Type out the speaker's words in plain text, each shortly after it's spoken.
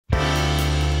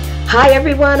Hi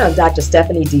everyone, I'm Dr.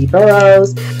 Stephanie D.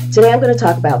 Burroughs. Today I'm going to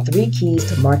talk about 3 keys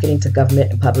to marketing to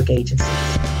government and public agencies.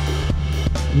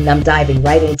 And I'm diving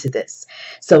right into this.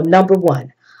 So number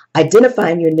 1,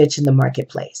 identifying your niche in the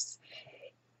marketplace.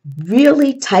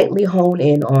 Really tightly hone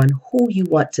in on who you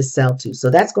want to sell to. So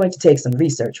that's going to take some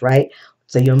research, right?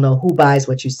 So you'll know who buys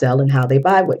what you sell and how they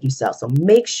buy what you sell. So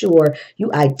make sure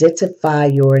you identify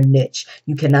your niche.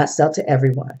 You cannot sell to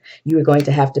everyone. You are going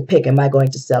to have to pick, am I going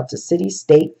to sell to city,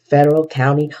 state, federal,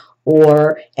 county,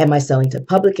 or am I selling to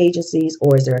public agencies,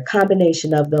 or is there a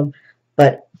combination of them?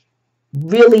 But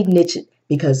really niche it,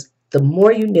 because the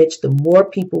more you niche, the more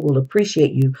people will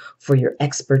appreciate you for your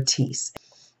expertise.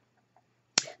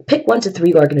 Pick 1 to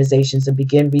 3 organizations and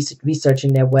begin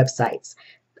researching their websites.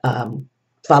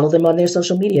 Follow them on their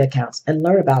social media accounts and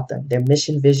learn about them, their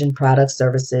mission, vision, products,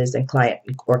 services, and client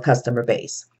or customer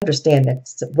base. Understand that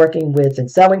working with and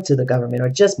selling to the government, or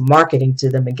just marketing to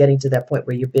them and getting to that point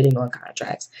where you're bidding on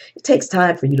contracts, it takes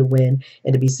time for you to win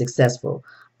and to be successful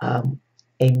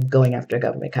in going after a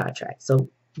government contract. So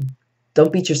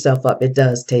don't beat yourself up. It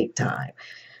does take time.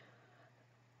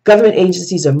 Government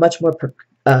agencies are much more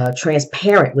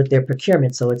transparent with their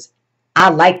procurement, so I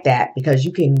like that, because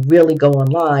you can really go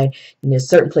online and there's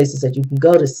certain places that you can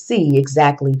go to see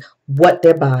exactly what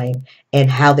they're buying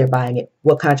and how they're buying it,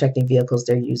 what contracting vehicles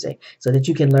they're using, so that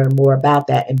you can learn more about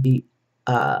that and be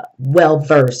well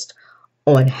versed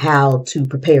on how to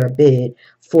prepare a bid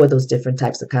for those different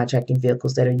types of contracting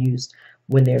vehicles that are used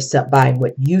when they're buying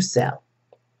what you sell.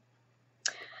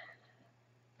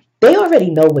 They already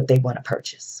know what they want to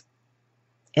purchase,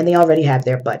 and they already have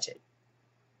their budget.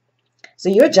 So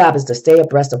your job is to stay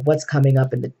abreast of what's coming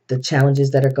up and the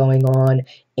challenges that are going on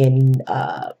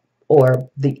or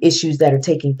the issues that are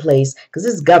taking place, because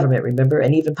this is government, remember,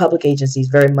 and even public agencies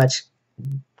very much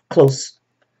close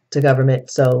to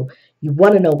government. So you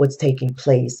want to know what's taking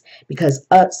place, because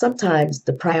sometimes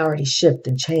the priorities shift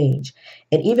and change.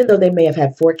 And even though they may have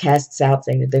had forecasts out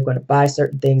saying that they're going to buy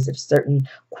certain things at a certain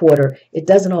quarter, it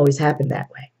doesn't always happen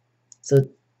that way. So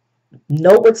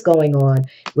know what's going on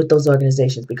with those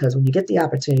organizations, because when you get the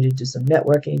opportunity to do some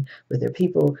networking with their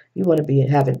people, you want to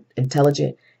have an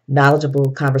intelligent,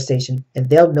 knowledgeable conversation, and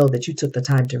they'll know that you took the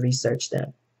time to research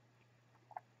them.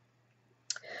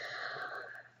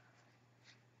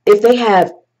 If they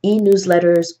have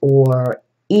e-newsletters or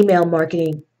email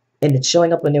marketing and it's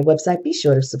showing up on their website, be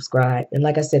sure to subscribe. And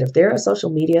like I said, if they're on social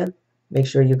media, make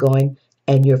sure you're going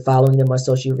and you're following them on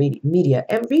social media,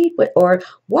 and read or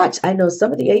watch. I know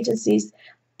some of the agencies,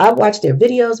 I watch their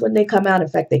videos when they come out. In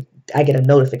fact, I get a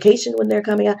notification when they're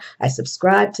coming out. I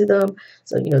subscribe to them.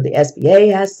 So, the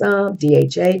SBA has some,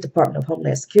 DHA, Department of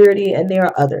Homeland Security, and there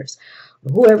are others.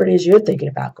 Whoever it is you're thinking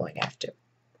about going after,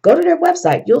 go to their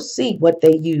website. You'll see what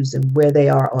they use and where they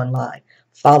are online.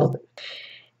 Follow them.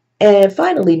 And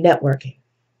finally, networking.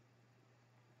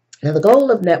 Now, the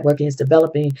goal of networking is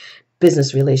developing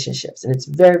business relationships, and it's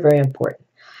very, very important.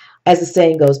 As the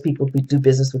saying goes, people do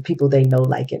business with people they know,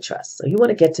 like, and trust. So you want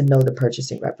to get to know the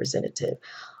purchasing representative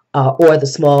or the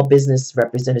small business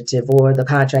representative or the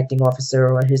contracting officer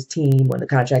or his team, or the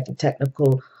contracting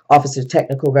technical officer,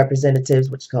 technical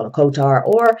representatives, which is called a COTAR,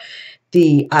 or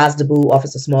the OSDBU,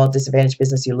 Office of Small Disadvantaged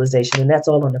Business Utilization, and that's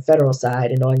all on the federal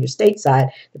side. And on your state side,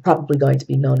 they're probably going to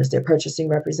be known as their purchasing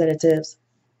representatives.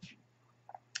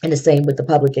 And the same with the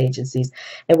public agencies.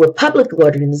 And with public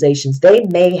organizations, they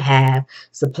may have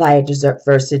supplier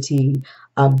diversity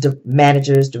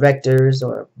managers, directors,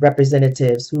 or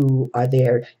representatives who are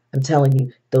there. I'm telling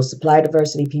you, those supplier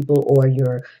diversity people, or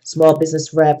your small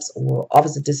business reps, or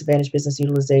Office of Disadvantaged Business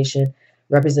Utilization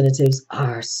representatives,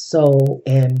 are so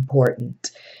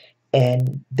important.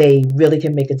 And they really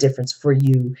can make a difference for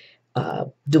you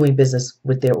doing business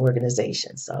with their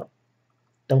organization. So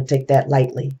don't take that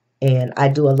lightly. And I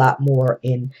do a lot more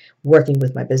in working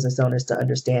with my business owners to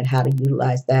understand how to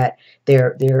utilize their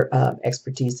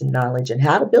expertise and knowledge, and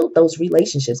how to build those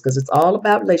relationships, because it's all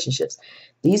about relationships.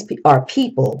 These are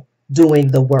people doing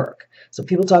the work. So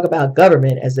people talk about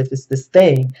government as if it's this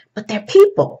thing, but they're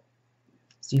people.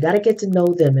 So you got to get to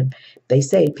know them. And they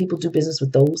say people do business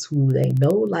with those who they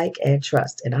know, like, and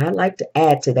trust. And I like to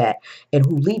add to that, and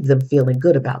who leave them feeling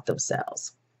good about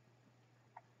themselves.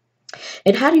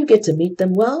 And how do you get to meet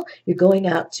them? Well, you're going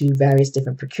out to various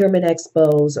different procurement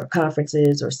expos or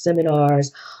conferences or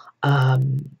seminars.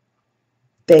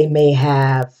 They may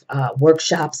have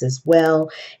workshops as well.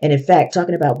 And in fact,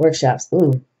 talking about workshops,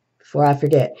 before I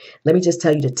forget, let me just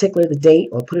tell you to tickler the date,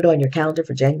 or put it on your calendar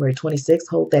for January 26th.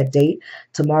 Hold that date.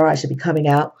 Tomorrow I should be coming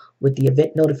out with the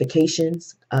event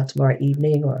notifications tomorrow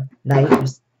evening or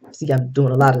night. See, I'm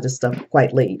doing a lot of this stuff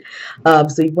quite late.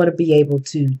 So you want to be able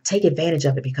to take advantage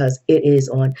of it because it is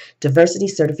on diversity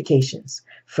certifications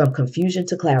from confusion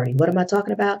to clarity. What am I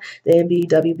talking about? The MBE,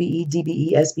 WBE,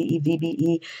 DBE, SBE,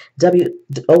 VBE,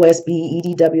 OSB,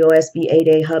 EDWOSB,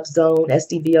 8A, Hub Zone,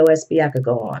 SDVOSB. I could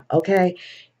go on. Okay.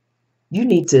 You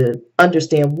need to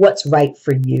understand what's right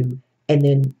for you and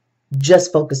then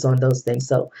just focus on those things.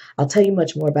 So I'll tell you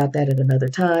much more about that at another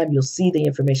time. You'll see the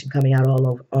information coming out all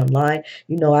over online.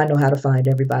 You know, I know how to find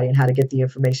everybody and how to get the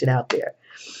information out there.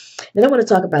 Then I want to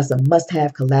talk about some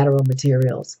must-have collateral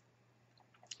materials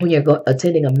when you're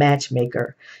attending a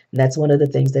matchmaker. And that's one of the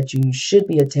things that you should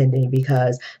be attending,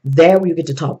 because there you get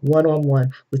to talk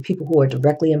one-on-one with people who are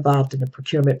directly involved in the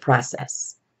procurement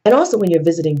process. And also when you're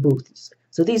visiting booths.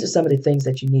 So these are some of the things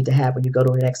that you need to have when you go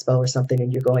to an expo or something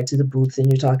and you're going to the booths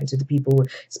and you're talking to the people,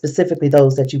 specifically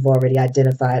those that you've already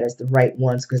identified as the right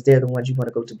ones, because they're the ones you want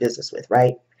to go to business with,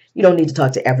 right? You don't need to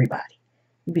talk to everybody.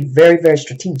 You be very, very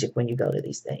strategic when you go to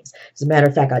these things. As a matter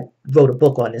of fact, I wrote a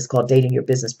book on this called Dating Your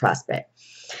Business Prospect,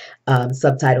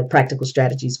 subtitled Practical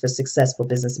Strategies for Successful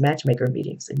Business Matchmaker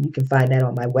Meetings. And you can find that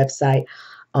on my website,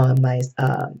 on my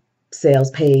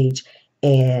sales page,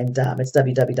 and it's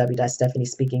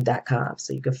www.stephaniespeaking.com.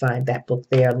 So you can find that book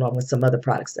there along with some other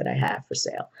products that I have for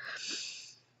sale.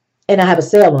 And I have a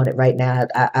sale on it right now.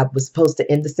 I was supposed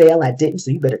to end the sale. I didn't,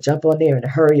 so you better jump on there in a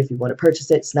hurry if you want to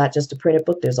purchase it. It's not just a printed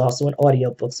book. There's also an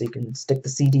audio book, so you can stick the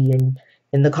CD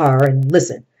in the car and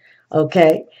listen.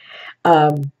 Okay?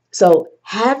 So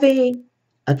having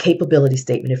a capability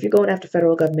statement. If you're going after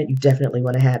federal government, you definitely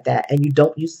want to have that. And you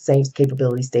don't use the same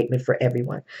capability statement for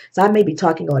everyone. So I may be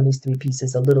talking on these three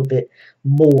pieces a little bit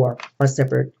more on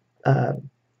separate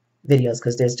videos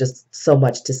because there's just so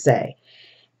much to say.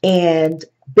 And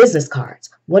business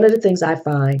cards. One of the things I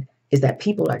find is that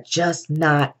people are just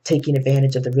not taking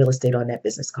advantage of the real estate on that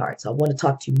business card. So I want to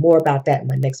talk to you more about that in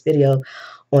my next video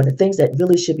on the things that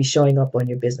really should be showing up on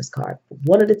your business card.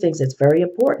 One of the things that's very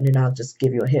important, and I'll just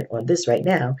give you a hint on this right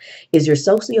now, is your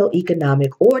socioeconomic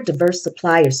or diverse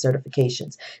supplier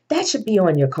certifications. That should be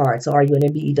on your card. So are you an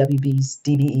MBE, WB,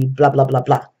 DBE, blah, blah, blah,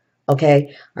 blah.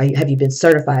 Okay? Have you been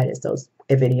certified as those,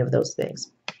 if any of those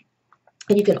things?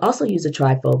 And you can also use a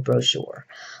trifold brochure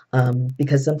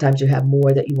because sometimes you have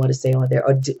more that you want to say on there,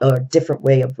 or a different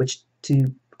way of which to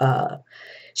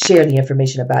share the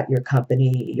information about your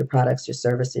company, your products, your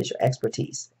services, your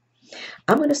expertise.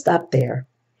 I'm going to stop there.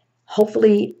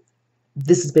 Hopefully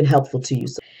this has been helpful to you.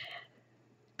 So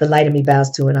the light in me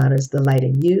bows to and honors the light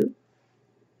in you.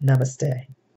 Namaste.